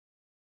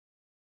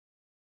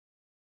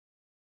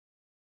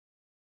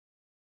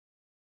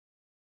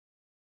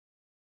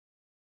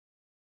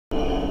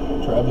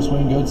Travis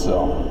Wayne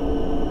Goodsell.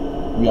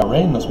 We got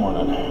rain this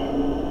morning.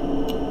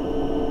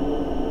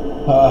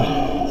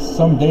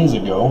 Some days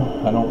ago,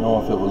 I don't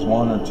know if it was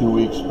 1 or 2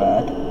 weeks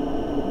back,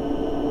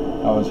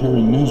 I was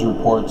hearing news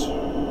reports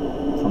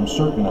from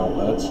certain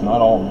outlets,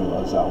 not all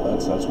news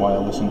outlets, that's why I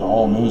listen to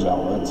all news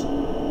outlets,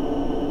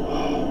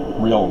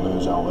 real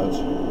news outlets,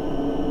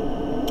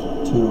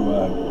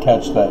 to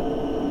catch that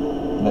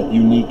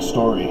unique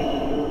story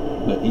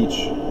that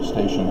each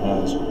station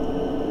has.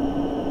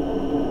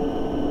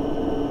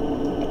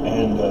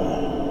 And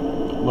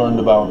learned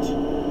about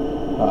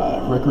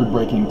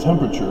record-breaking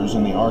temperatures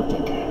in the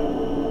Arctic.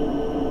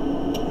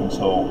 And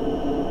so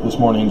this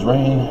morning's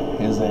rain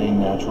is a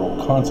natural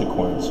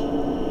consequence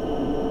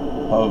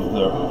of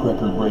the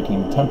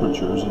record-breaking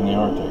temperatures in the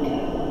Arctic.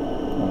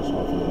 And so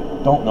if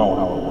you don't know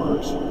how it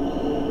works,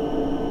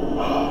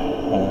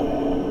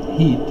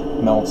 heat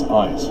melts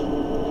ice.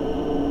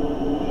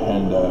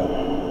 And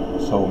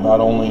so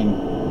not only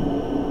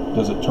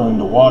does it turn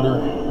to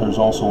water, there's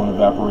also an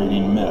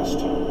evaporating mist.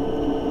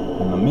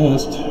 And the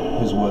mist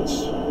is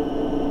what's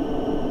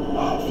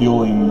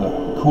fueling the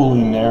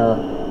cooling air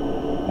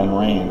and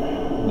rain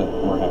that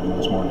we're having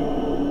this morning.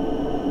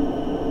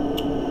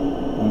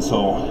 And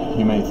so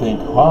you may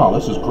think, wow,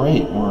 this is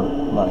great. We're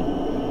like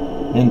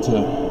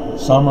into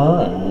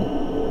summer and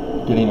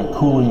we're getting a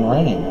cooling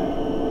rain.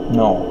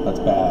 No, that's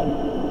bad.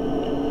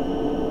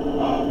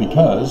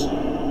 Because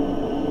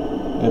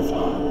if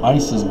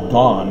ice is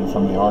gone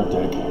from the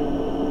Arctic,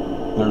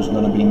 there's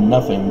going to be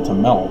nothing to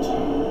melt,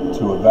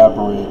 to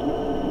evaporate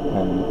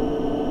and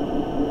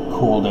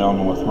cool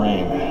down with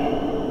rain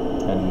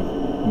any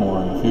more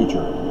in the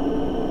future.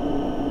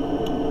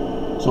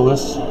 So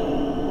this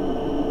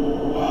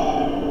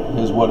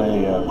is what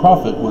a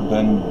prophet would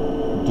then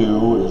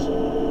do, is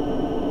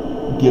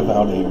give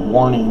out a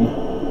warning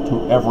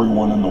to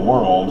everyone in the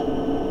world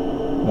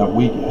that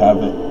we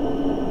have a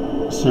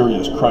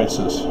serious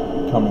crisis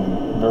coming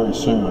very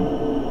soon.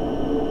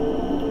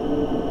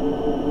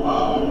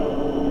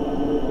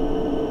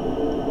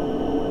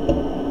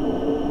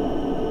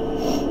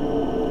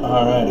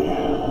 Alrighty,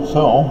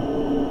 so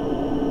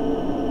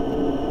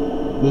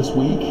this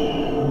week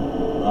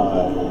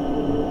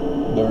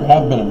there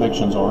have been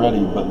evictions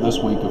already, but this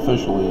week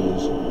officially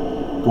is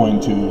going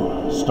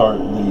to start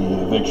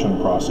the eviction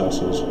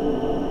processes.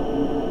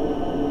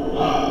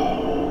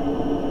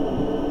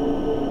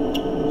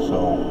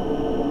 So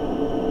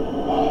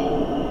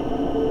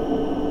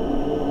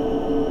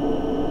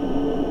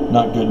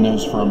not good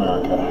news for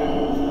America,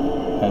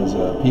 as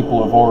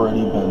people have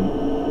already been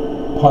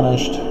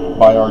punished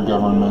by our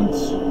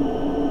governments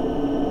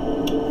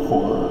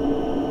for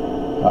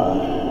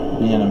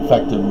being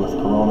infected with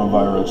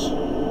coronavirus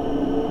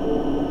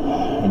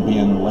and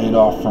being laid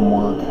off from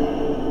work.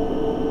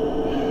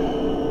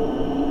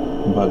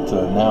 But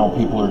now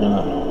people are going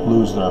to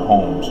lose their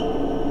homes.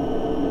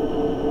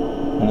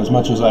 And as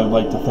much as I would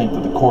like to think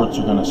that the courts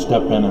are going to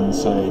step in and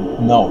say,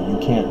 no, you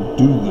can't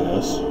do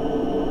this,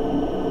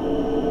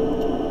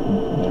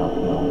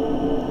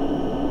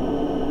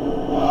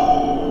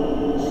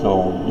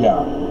 so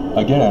yeah,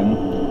 again,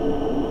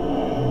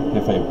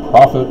 if a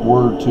prophet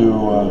were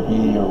to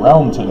be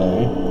around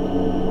today,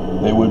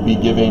 they would be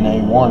giving a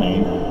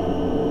warning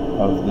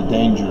of the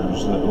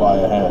dangers that lie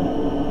ahead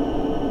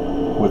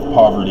with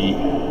poverty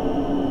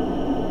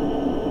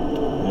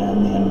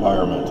and the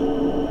environment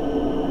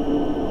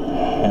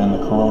and the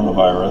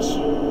coronavirus.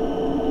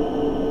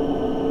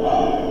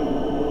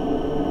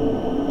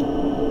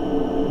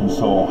 And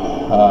so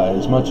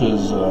as much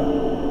as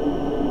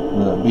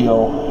the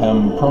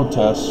BLM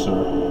protests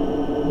are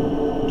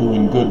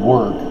doing good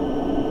work,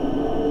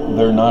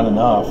 they're not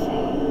enough.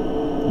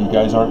 You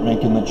guys aren't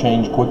making the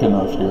change quick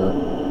enough here,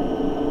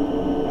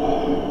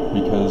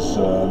 because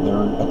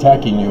they're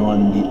attacking you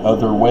in the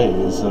other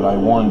ways that I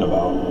warned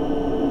about,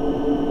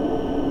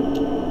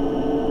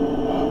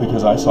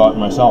 because I saw it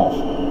myself.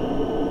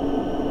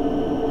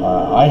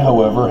 I,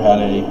 however, had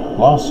a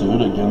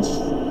lawsuit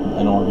against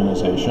an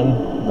organization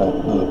that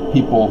the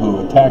people who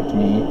attacked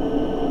me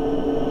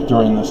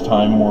during this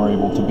time were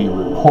able to be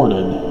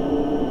reported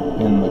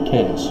in the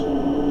case.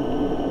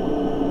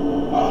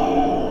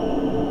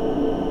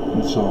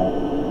 And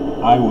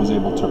so I was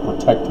able to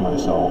protect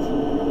myself.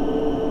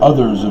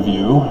 Others of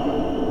you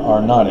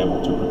are not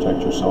able to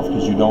protect yourself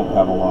because you don't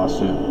have a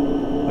lawsuit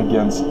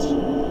against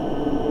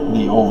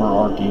the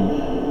overarching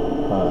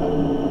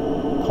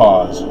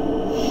cause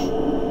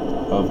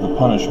of the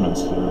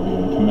punishments that are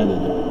being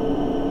committed.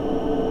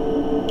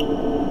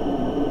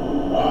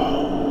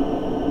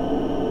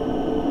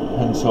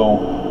 And so,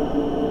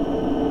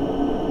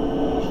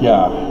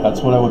 yeah,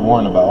 that's what I would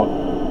warn about,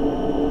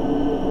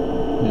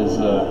 is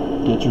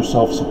get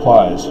yourself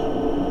supplies.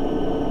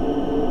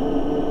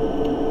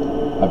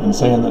 I've been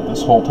saying that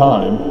this whole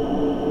time.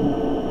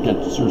 Get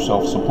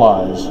yourself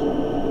supplies.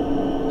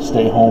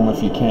 Stay home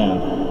if you can.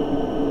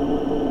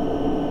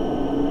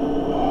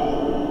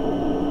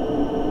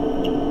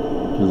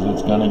 Because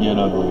it's going to get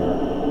uglier.